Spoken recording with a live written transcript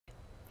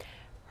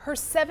Her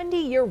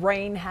 70-year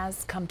reign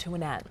has come to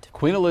an end.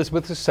 Queen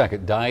Elizabeth II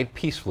died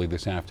peacefully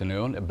this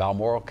afternoon at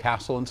Balmoral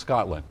Castle in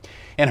Scotland.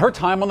 In her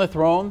time on the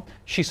throne,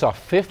 she saw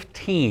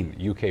 15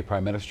 UK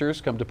prime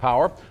ministers come to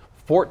power,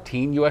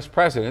 14 US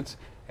presidents,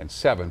 and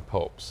 7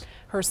 popes.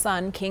 Her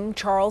son, King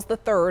Charles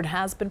III,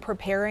 has been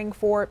preparing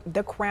for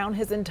the crown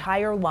his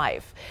entire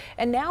life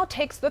and now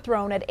takes the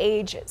throne at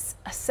age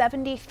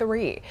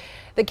 73.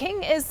 The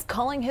king is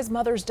calling his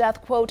mother's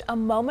death, quote, a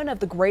moment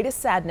of the greatest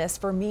sadness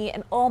for me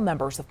and all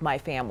members of my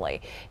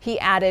family. He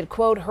added,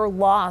 quote, her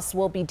loss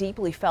will be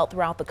deeply felt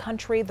throughout the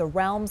country, the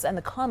realms, and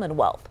the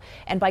Commonwealth,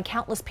 and by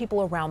countless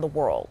people around the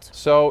world.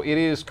 So it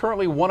is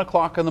currently 1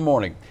 o'clock in the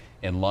morning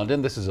in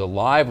London. This is a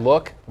live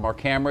look from our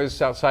cameras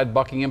outside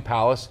Buckingham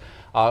Palace.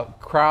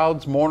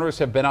 Crowds, mourners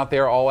have been out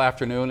there all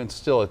afternoon, and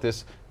still at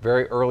this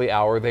very early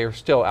hour, they are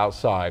still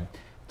outside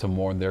to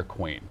mourn their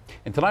queen.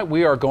 And tonight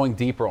we are going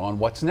deeper on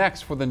what's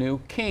next for the new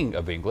King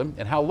of England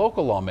and how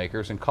local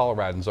lawmakers and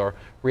Coloradans are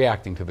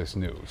reacting to this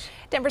news.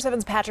 Denver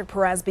 7's Patrick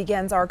Perez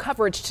begins our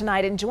coverage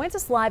tonight and joins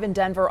us live in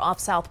Denver off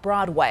South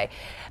Broadway.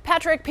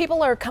 Patrick,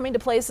 people are coming to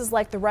places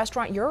like the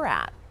restaurant you're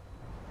at.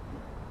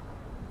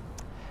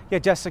 Yeah,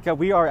 Jessica,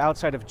 we are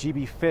outside of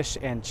GB Fish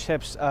and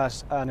Chips.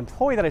 An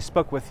employee that I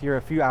spoke with here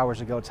a few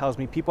hours ago tells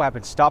me people have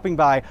been stopping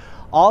by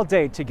all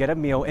day to get a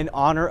meal in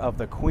honor of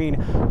the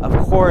Queen. Of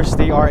course,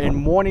 they are in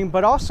mourning,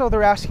 but also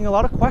they're asking a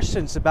lot of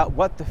questions about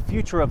what the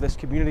future of this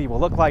community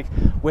will look like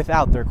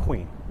without their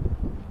Queen.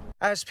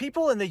 As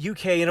people in the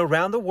UK and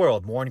around the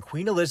world mourn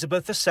Queen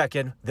Elizabeth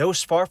II,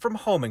 those far from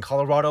home in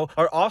Colorado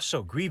are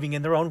also grieving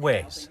in their own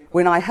ways.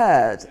 When I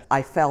heard,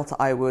 I felt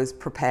I was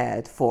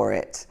prepared for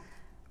it.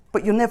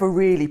 But you're never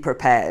really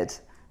prepared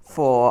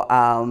for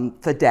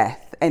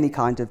death, any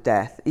kind of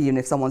death, even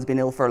if someone's been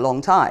ill for a long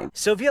time.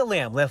 Sylvia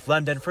Lamb left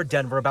London for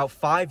Denver about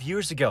 5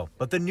 years ago,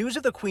 but the news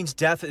of the Queen's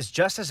death is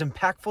just as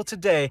impactful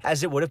today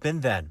as it would have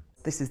been then.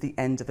 This is the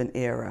end of an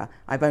era.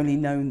 I've only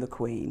known the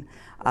Queen.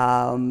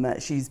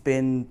 She's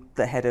been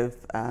the head of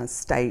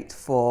state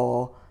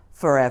for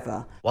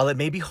forever. While it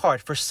may be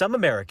hard for some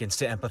Americans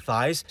to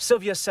empathize,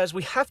 Sylvia says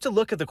we have to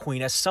look at the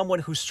Queen as someone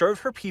who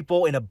served her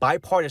people in a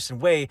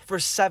bipartisan way for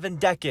 7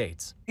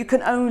 decades. You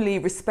can only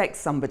respect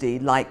somebody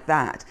like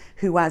that,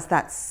 who has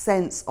that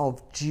sense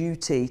of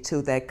duty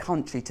to their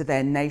country, to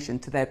their nation,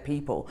 to their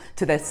people,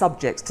 to their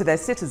subjects, to their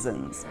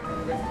citizens.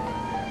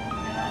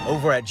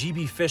 Over at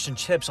GB Fish and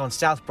Chips on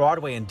South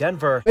Broadway in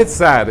Denver, it's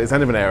sad. It's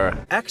end of an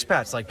era.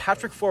 Expats like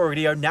Patrick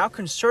Fogarty are now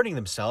concerning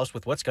themselves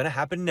with what's going to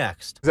happen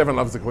next. Everyone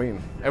loves the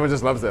Queen. Everyone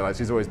just loves it. Like,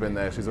 she's always been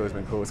there. She's always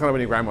been cool. It's kind of when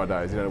your grandma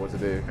dies, you don't know what to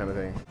do, kind of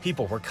thing.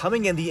 People were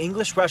coming in the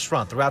English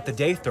restaurant throughout the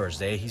day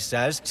Thursday, he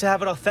says, to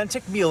have an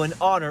authentic meal in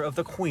honor of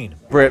the Queen.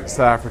 Brits,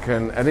 South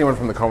African, anyone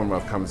from the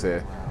Commonwealth comes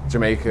here.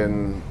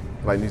 Jamaican,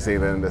 like New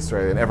Zealand,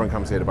 Australian, everyone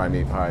comes here to buy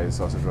meat pies,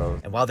 sausage rolls.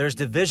 And while there's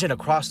division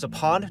across the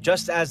pond,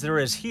 just as there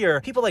is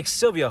here, people like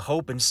Sylvia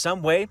hope in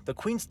some way the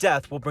Queen's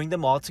death will bring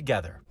them all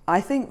together.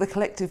 I think the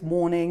collective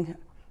mourning,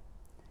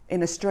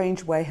 in a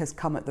strange way, has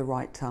come at the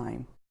right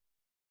time.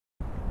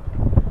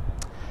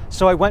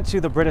 So I went to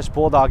the British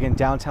Bulldog in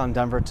downtown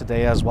Denver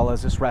today, as well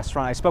as this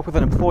restaurant. I spoke with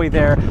an employee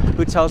there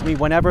who tells me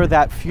whenever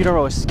that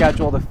funeral is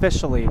scheduled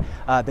officially,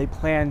 they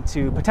plan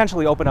to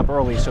potentially open up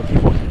early so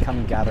people can come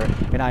and gather.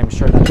 And I'm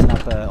sure that's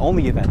not the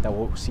only event that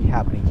we'll see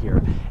happening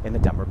here in the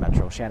Denver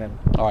Metro. Shannon.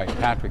 All right,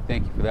 Patrick,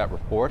 thank you for that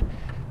report.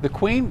 The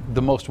Queen,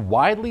 the most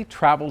widely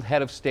traveled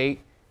head of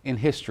state in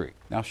history.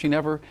 Now, she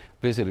never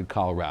visited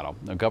Colorado.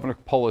 Now, Governor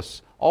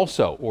Polis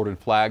also ordered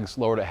flags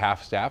lowered at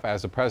half-staff,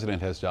 as the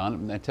president has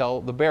done, until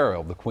the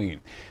burial of the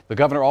Queen. The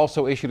governor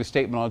also issued a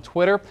statement on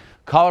Twitter.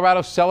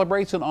 Colorado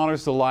celebrates and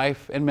honors the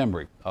life and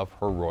memory of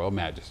Her Royal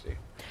Majesty.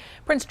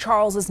 Prince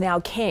Charles is now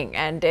king,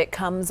 and it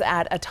comes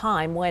at a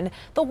time when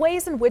the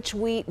ways in which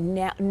we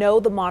know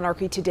the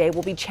monarchy today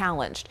will be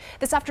challenged.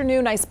 This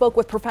afternoon, I spoke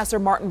with Professor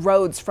Martin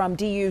Rhodes from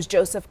DU's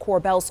Joseph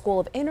Corbell School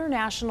of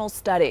International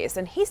Studies,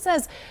 and he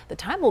says the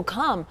time will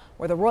come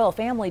where the royal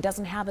family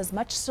doesn't have as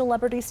much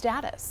celebrity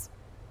status.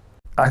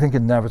 I think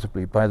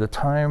inevitably, by the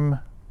time,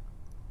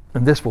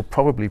 and this will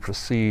probably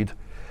precede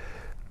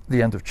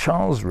the end of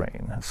Charles'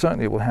 reign,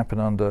 certainly it will happen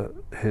under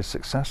his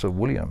successor,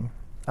 William,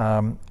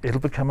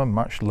 it'll become a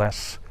much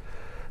less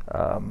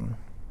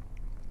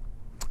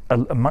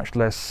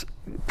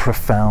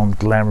profound,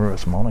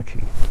 glamorous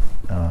monarchy.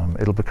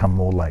 It'll become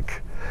more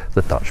like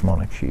the Dutch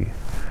monarchy,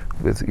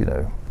 with, you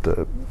know,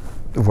 the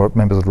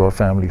members of the royal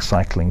family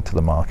cycling to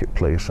the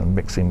marketplace and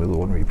mixing with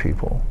ordinary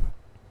people.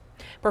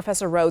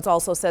 Professor Rhodes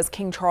also says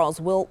King Charles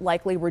will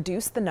likely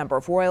reduce the number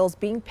of royals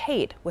being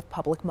paid with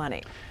public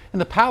money. And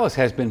the palace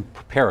has been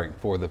preparing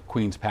for the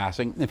Queen's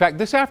passing. In fact,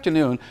 this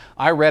afternoon,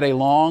 I read a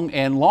long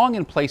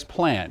in place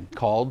plan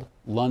called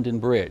London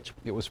Bridge.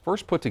 It was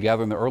first put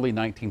together in the early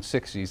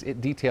 1960s.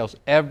 It details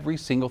every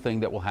single thing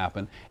that will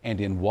happen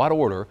and in what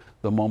order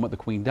the moment the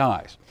Queen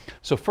dies.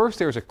 So first,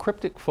 there's a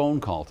cryptic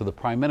phone call to the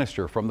Prime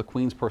Minister from the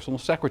Queen's personal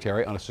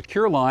secretary on a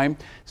secure line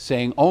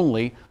saying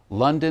only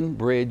London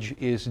Bridge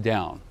is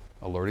down,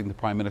 alerting the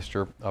Prime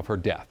Minister of her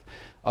death.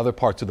 other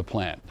parts of the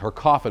plan. Her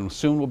coffin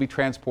soon will be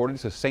transported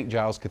to St.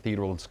 Giles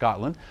Cathedral in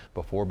Scotland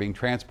before being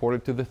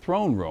transported to the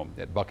throne room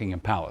at Buckingham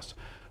Palace.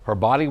 Her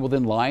body will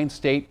then lie in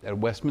state at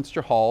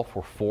Westminster Hall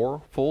for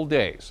 4 full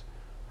days.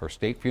 Her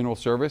state funeral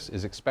service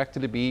is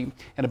expected to be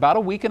in about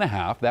a week and a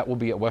half. That will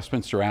be at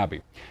Westminster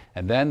Abbey.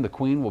 And then the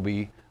Queen will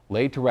be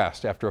laid to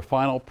rest after a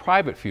final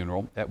private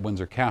funeral at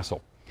Windsor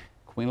Castle.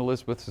 Queen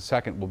Elizabeth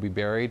II will be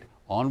buried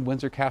on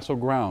Windsor Castle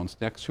grounds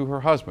next to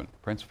her husband,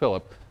 Prince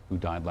Philip, who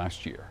died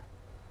last year.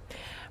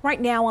 Right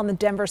now on the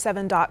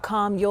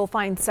Denver7.com, you'll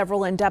find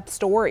several in-depth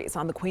stories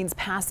on the Queen's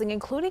passing,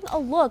 including a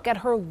look at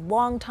her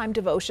longtime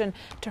devotion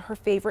to her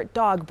favorite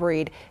dog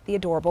breed, the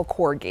adorable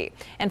Corgi.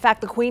 In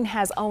fact, the Queen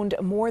has owned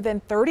more than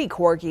 30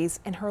 Corgis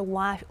in her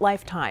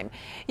lifetime.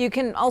 You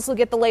can also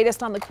get the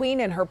latest on the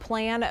Queen and her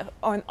plan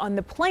on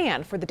the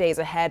plan for the days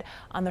ahead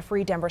on the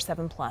free Denver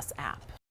 7 Plus app.